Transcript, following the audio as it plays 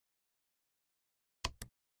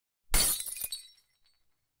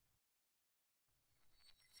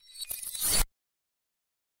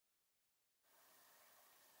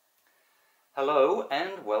Hello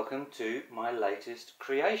and welcome to my latest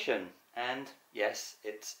creation, and yes,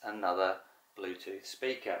 it's another Bluetooth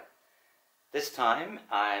speaker. This time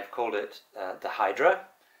I've called it the Hydra,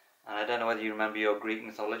 and I don't know whether you remember your Greek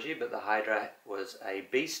mythology, but the Hydra was a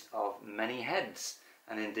beast of many heads,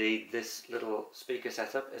 and indeed this little speaker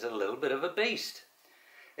setup is a little bit of a beast.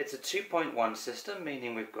 It's a 2.1 system,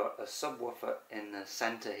 meaning we've got a subwoofer in the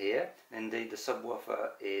center here. Indeed, the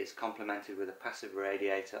subwoofer is complemented with a passive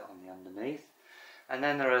radiator on the underneath. And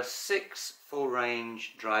then there are 6 full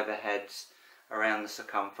range driver heads around the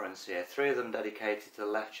circumference here. 3 of them dedicated to the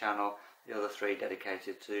left channel, the other 3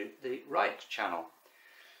 dedicated to the right channel.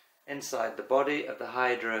 Inside the body of the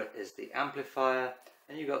Hydra is the amplifier,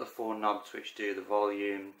 and you've got the 4 knobs which do the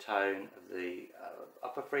volume, tone of the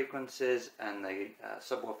upper frequencies, and the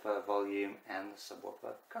subwoofer volume and the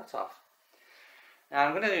subwoofer cutoff. Now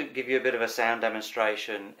I'm going to give you a bit of a sound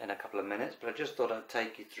demonstration in a couple of minutes, but I just thought I'd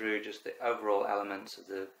take you through just the overall elements of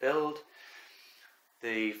the build.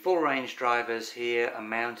 The full range drivers here are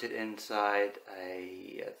mounted inside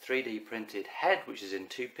a 3D printed head, which is in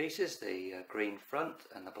 2 pieces, the green front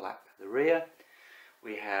and the black at the rear.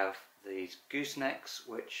 We have these goosenecks,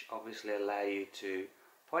 which obviously allow you to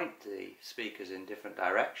point the speakers in different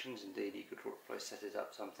directions. Indeed, you could probably set it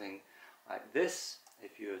up something like this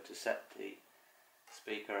if you were to set the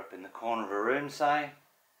speaker up in the corner of a room, say.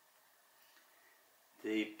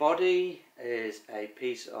 The body is a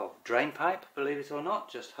piece of drain pipe, believe it or not,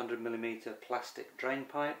 just 100mm plastic drain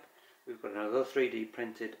pipe. We've got another 3D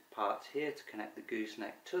printed part here to connect the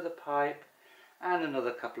gooseneck to the pipe, and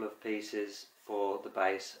another couple of pieces for the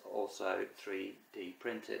base, also 3D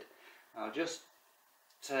printed. I'll just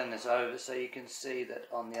turn this over so you can see that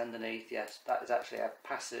on the underneath, yes, that is actually a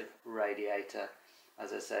passive radiator,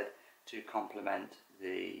 as I said, to complement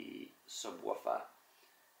the subwoofer.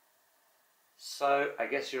 So I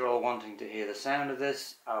guess you're all wanting to hear the sound of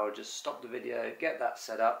this. I'll just stop the video, get that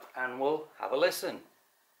set up, and we'll have a listen.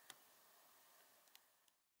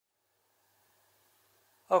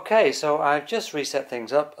 Okay, so I've just reset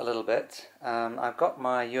things up a little bit. I've got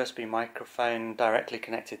my USB microphone directly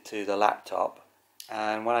connected to the laptop,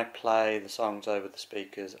 and when I play the songs over the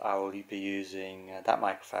speakers I will be using that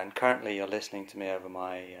microphone. Currently you're listening to me over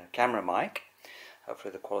my camera mic.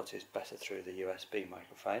 Hopefully the quality is better through the USB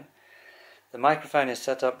microphone. The microphone is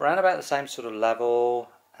set up around about the same sort of level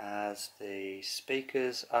as the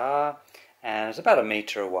speakers are, and it's about 1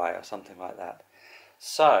 meter away or something like that.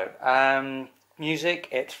 So, music,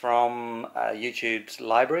 it's from YouTube's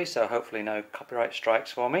library, so hopefully no copyright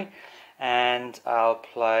strikes for me. And I'll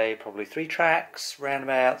play probably 3 tracks, around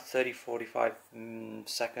about 30-45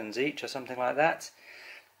 seconds each or something like that.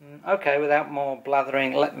 Okay, without more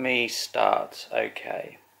blathering, let me start.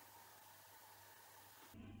 Okay.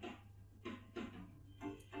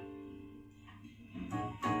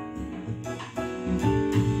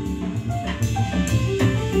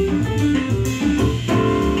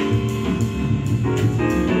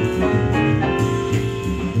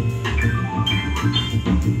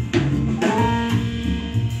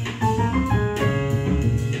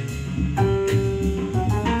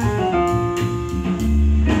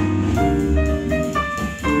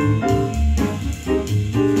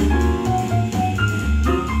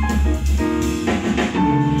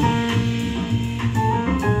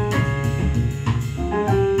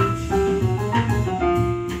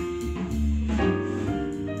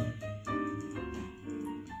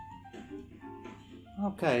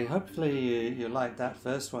 Okay, hopefully you like that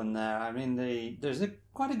first one there. I mean, there's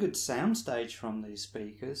quite a good sound stage from these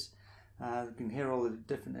speakers. You can hear all the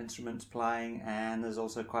different instruments playing, and there's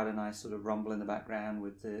also quite a nice sort of rumble in the background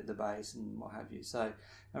with the bass and what have you. So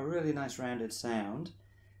a really nice rounded sound.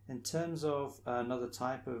 In terms of another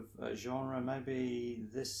type of genre, maybe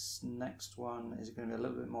this next one is going to be a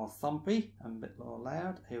little bit more thumpy and a bit more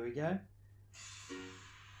loud. Here we go.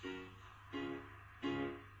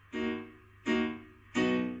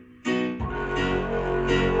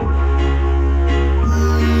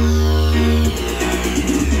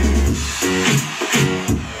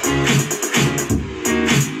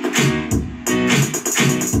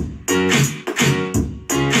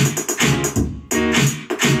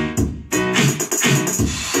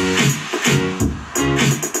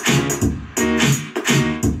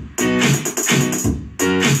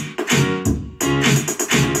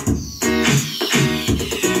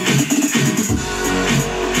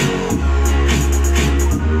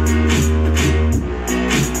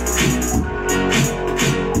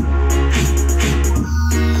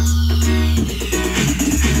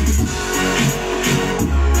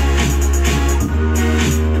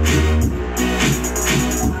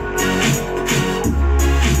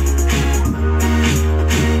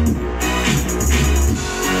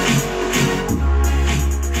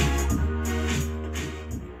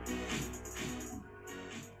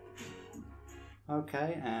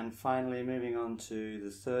 And finally moving on to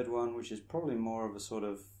the third one, which is probably more of a sort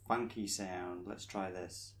of funky sound. Let's try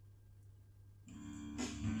this.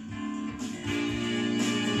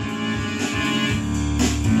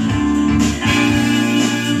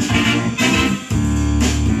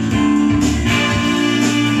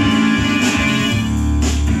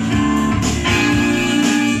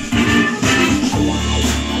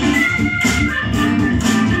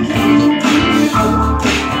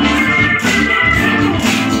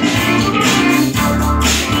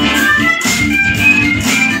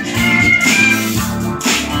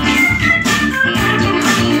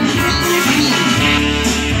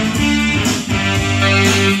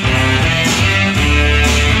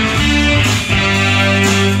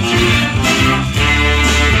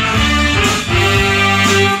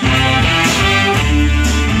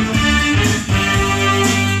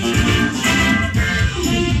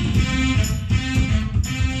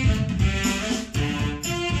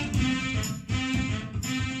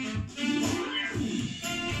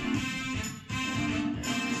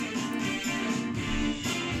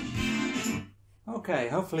 Okay,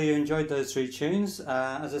 hopefully you enjoyed those three tunes.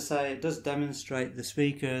 As I say, it does demonstrate the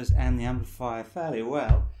speakers and the amplifier fairly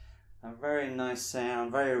well. A very nice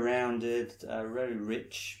sound, very rounded, very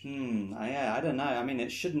rich. Yeah, I don't know. I mean,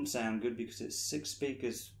 it shouldn't sound good because it's 6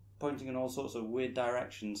 speakers pointing in all sorts of weird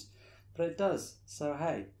directions, but it does. So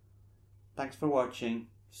hey, thanks for watching.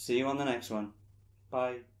 See you on the next one.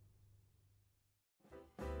 Bye.